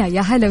تسمعونا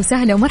يا هلا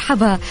وسهلا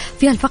ومرحبا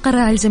في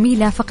الفقرة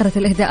الجميلة، فقرة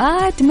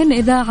الإهداءات من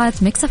إذاعة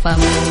ميكس اف ام.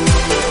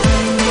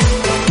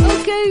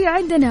 أوكي،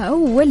 عندنا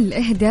أول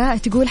إهداء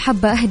تقول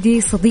حابة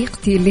أهدي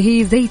صديقتي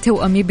اللي هي زي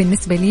توأمي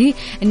بالنسبة لي،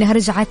 إنها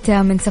رجعت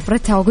من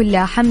سفرتها وأقول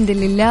لها الحمد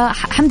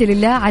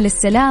لله على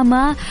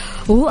السلامة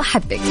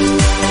وأحبك.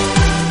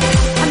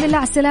 الحمد لله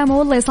على السلامة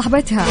والله يا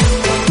صاحبتها.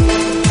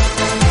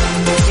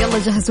 يلا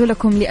جهزوا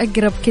لكم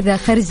لأقرب كذا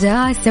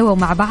خرجة سوا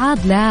مع بعض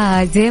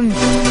لازم.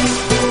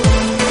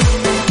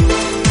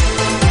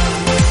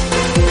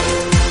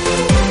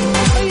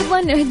 أيضا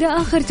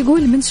إهداء آخر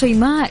تقول من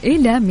شيماء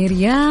إلى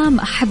مريم،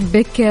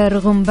 أحبك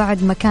رغم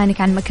بعد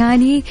مكانك عن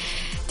مكاني.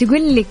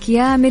 تقول لك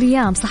يا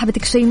مريم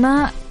صاحبتك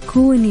شيماء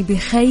كوني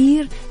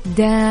بخير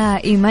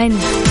دائما،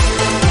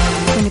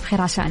 كوني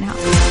بخير عشانها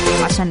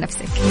وعشان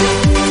نفسك.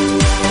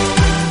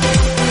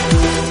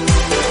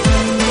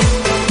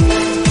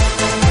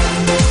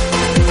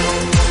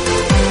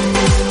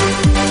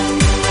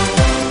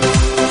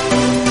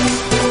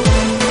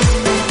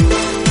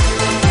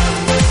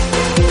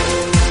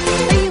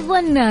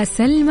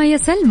 سلمى يا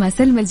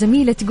سلمى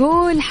الجميلة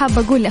تقول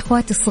حابة أقول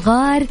لأخواتي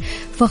الصغار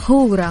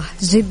فخورة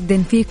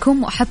جدا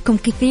فيكم وأحبكم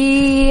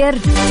كثير.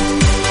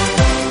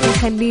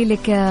 يخلي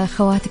لك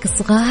خواتك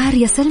الصغار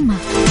يا سلمى.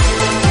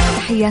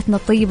 تحياتنا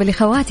الطيبة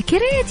لخواتك، يا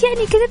ريت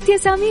يعني كتبت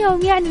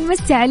أساميهم، يعني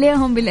نمسي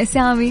عليهم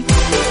بالأسامي.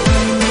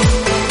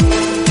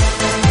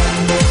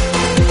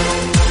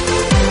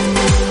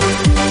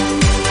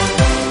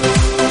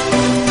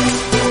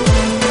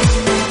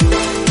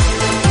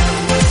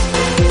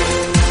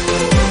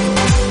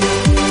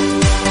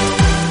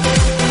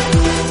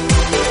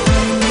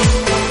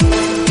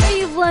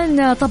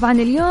 طبعا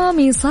اليوم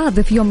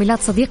يصادف يوم ميلاد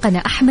صديقنا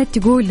أحمد.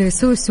 تقول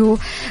سوسو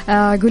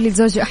قولي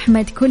لزوجي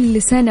أحمد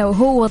كل سنة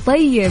وهو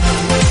طيب.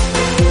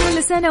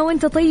 كل سنة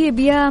وانت طيب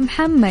يا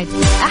محمد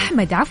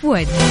أحمد عفوا.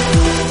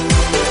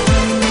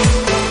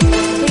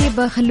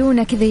 طيب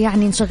خلونا كذا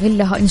يعني نشغل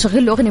له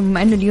أغنية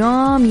بما أنه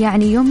اليوم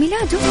يعني يوم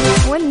ميلاده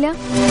ولا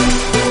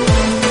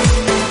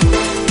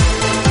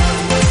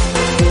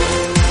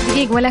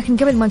دقيقة. ولكن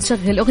قبل ما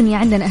نشغل أغنية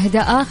عندنا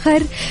إهداء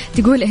آخر.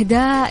 تقول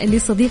إهداء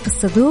لصديق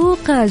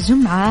الصدوق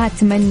جمعة،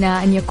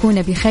 أتمنى أن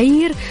يكون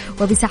بخير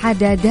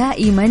وبسعادة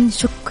دائما،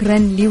 شكرا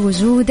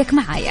لوجودك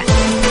معايا.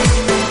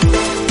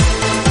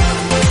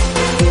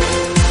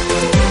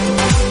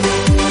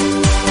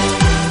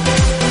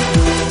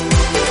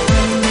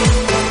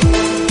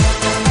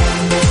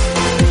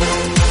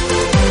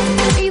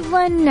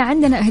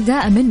 عندنا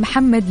إهداء من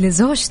محمد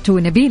لزوجته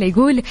نبيلة،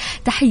 يقول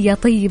تحية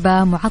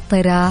طيبة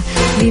معطرة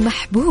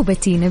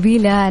لمحبوبتي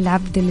نبيلة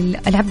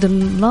العبد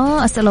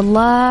الله، أسأل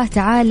الله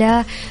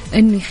تعالى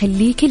أن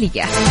يخليك لي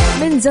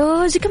من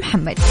زوجك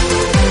محمد.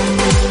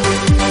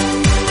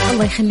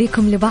 الله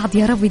يخليكم لبعض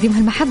يا رب ويديم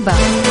هالمحبة.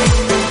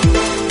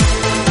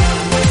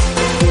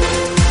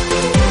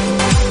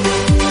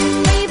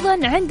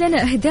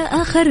 عندنا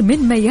إهداء آخر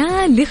من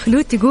ميال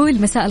لخلود،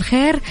 تقول مساء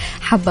الخير،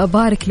 حابة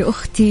أبارك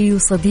لأختي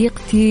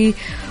وصديقتي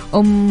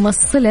أم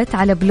الصلت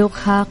على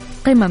بلوغها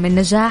قمم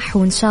النجاح،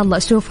 وإن شاء الله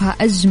أشوفها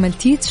أجمل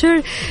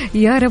تيتشر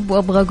يا رب،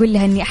 وأبغى أقول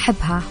لها أني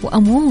أحبها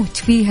وأموت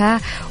فيها،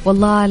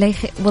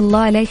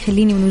 والله لا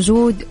يخليني من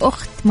وجود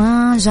أخت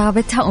ما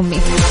جابتها أمي.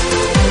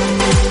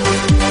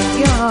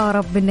 يا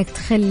رب أنك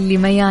تخلي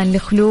ميال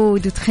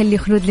لخلود وتخلي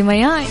خلود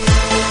لميال،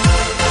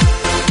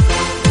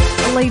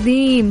 الله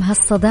يديم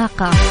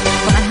هالصداقة.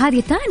 طبعا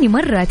هذه ثاني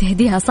مرة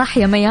تهديها صح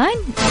يا ميان،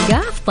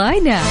 قاف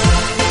طاينة.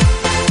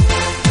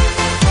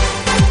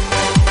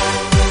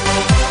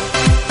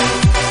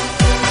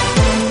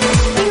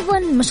 أيضا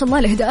ما شاء الله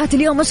الإهداءات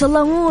اليوم ما شاء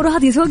الله مو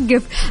راضي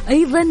توقف.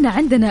 أيضا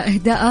عندنا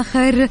إهداء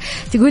آخر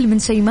تقول من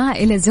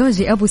شيماء إلى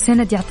زوجي أبو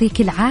سند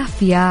يعطيك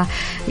العافية،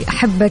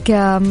 أحبك،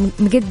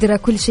 مقدرة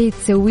كل شيء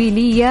تسوي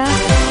لي،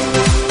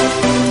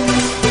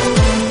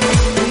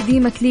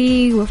 يديمك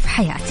لي وفي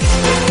حياتي.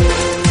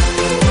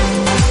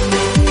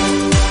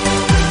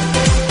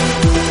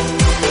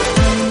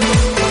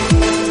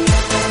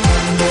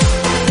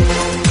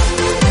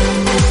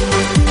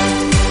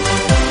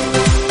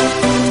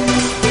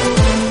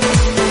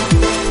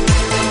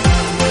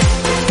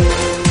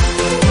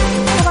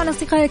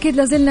 أكيد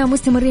لازلنا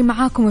مستمرين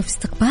معاكم في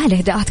استقبال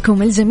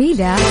إهداءاتكم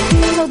الجميلة.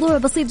 موضوع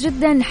بسيط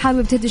جدا،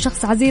 حابب تهدي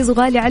شخص عزيز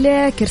وغالي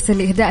عليك، ارسل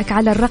لي إهدائك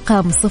على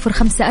الرقم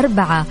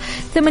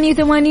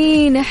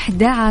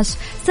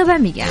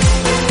 054-88-11-700.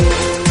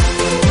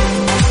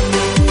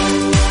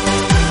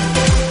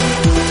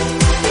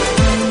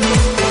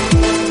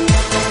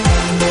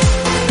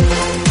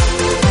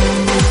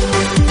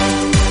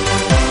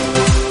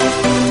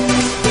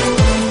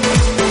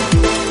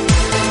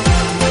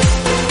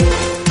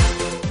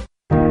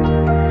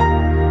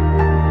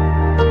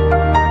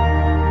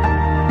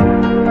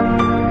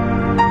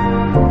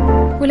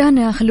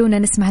 والآن خلونا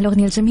نسمع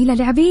الأغنية الجميلة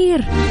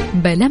لعبير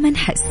بلا ما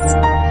نحس.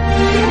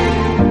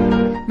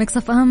 ميكس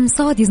اف ام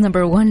سعوديز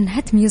نمبر 1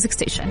 هات ميوزك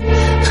ستيشن.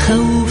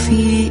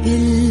 خوفي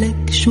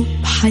إلك شو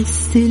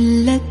بحس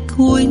لك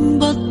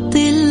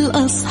ونبطل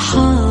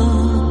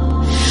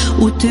أصحاب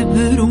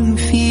وتبرم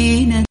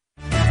فينا.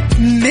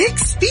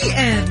 ميكس بي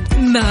ام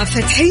مع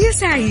فتحية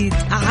سعيد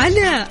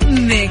على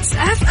ميكس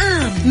اف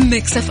ام.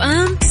 ميكس اف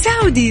ام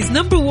سعوديز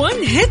نمبر 1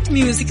 هات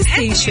ميوزك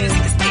ستيشن.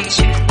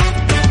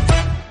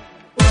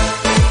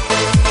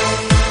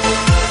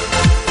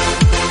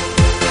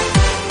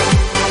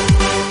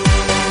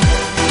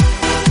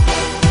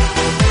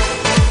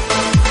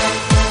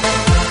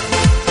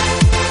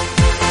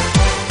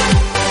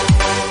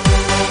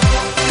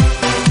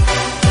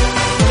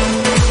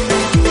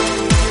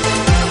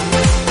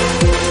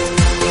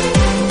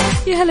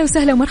 أهلا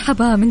وسهلا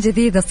ومرحبا من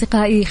جديد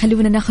أصدقائي.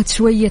 خلونا ناخذ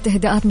شوية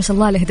إهداءات. ما شاء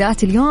الله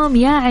الإهداءات اليوم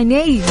يا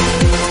عيني.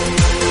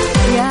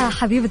 يا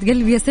حبيبة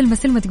قلبي يا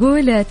سلمى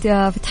تقول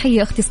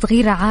فتحية أختي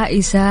الصغيرة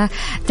عائشة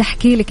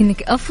تحكي لك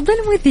إنك أفضل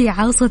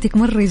مذيعة وصوتك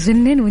مرة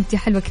يجنن وإنتي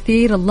حلوة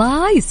كثير.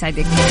 الله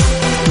يسعدك،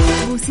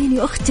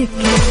 بوسيني أختك.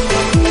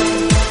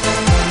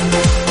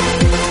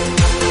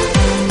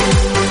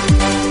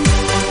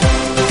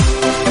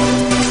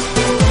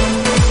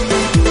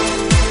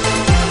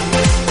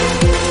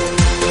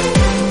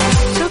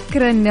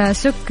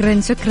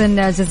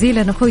 شكرا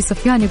جزيلا. أخوي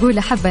سفيان يقول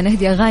أحب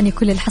نهدي أغاني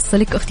كل الحصة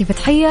لك أختي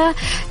فتحية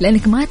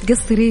لأنك ما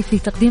تقصري في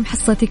تقديم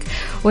حصتك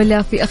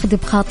ولا في أخذ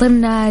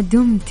بخاطرنا،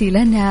 دمتي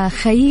لنا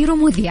خير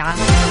مذيعة.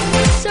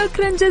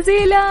 شكرا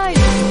جزيلا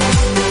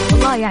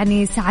والله،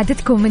 يعني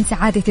سعادتكم من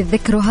سعادة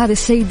الذكر وهذا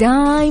الشيء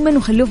دائما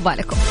وخلوه في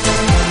بالكم.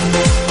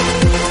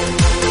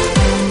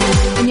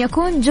 أني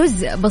أكون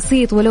جزء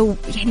بسيط ولو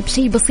يعني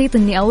بشيء بسيط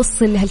أني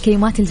أوصل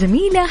هالكلمات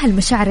الجميلة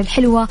هالمشاعر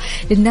الحلوة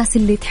للناس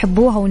اللي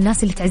تحبوها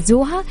والناس اللي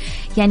تعزوها.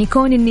 يعني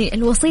كون أني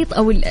الوسيط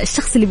أو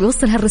الشخص اللي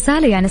بيوصل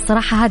هالرسالة، يعني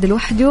الصراحة هذا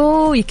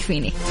لوحده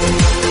يكفيني.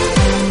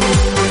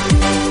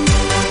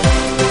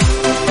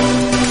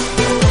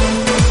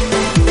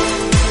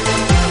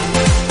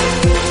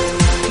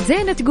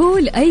 زينة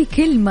تقول أي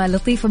كلمة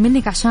لطيفة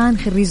منك عشان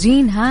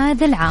خريجين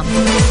هذا العام.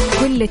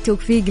 كل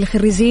التوفيق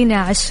لخريجين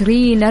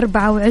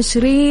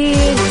 2024.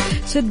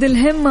 شد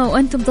الهمة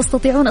وأنتم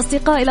تستطيعون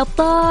أصدقائي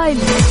الأبطال.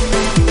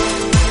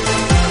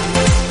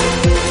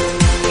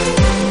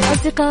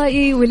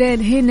 أصدقائي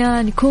ولين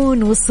هنا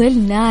نكون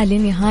وصلنا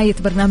لنهاية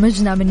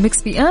برنامجنا من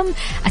ميكس بي ام.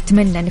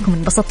 أتمنى أنكم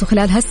انبسطتوا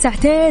خلال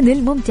هالساعتين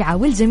الممتعة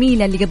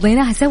والجميلة اللي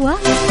قضيناها سوا.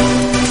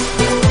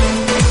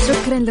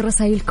 شكرا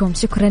لرسائلكم،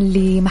 شكرا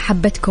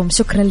لمحبتكم،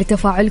 شكرا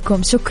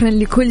لتفاعلكم، شكرا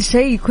لكل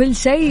شيء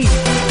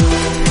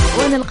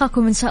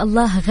ونلقاكم إن شاء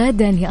الله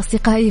غدا يا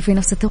أصدقائي في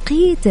نفس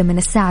التوقيت من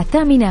الساعة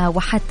 8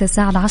 وحتى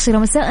الساعة 10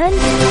 مساء.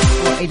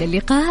 وإلى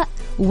اللقاء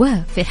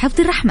وفي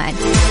حفظ الرحمن.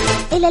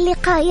 إلى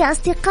اللقاء يا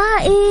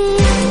أصدقائي.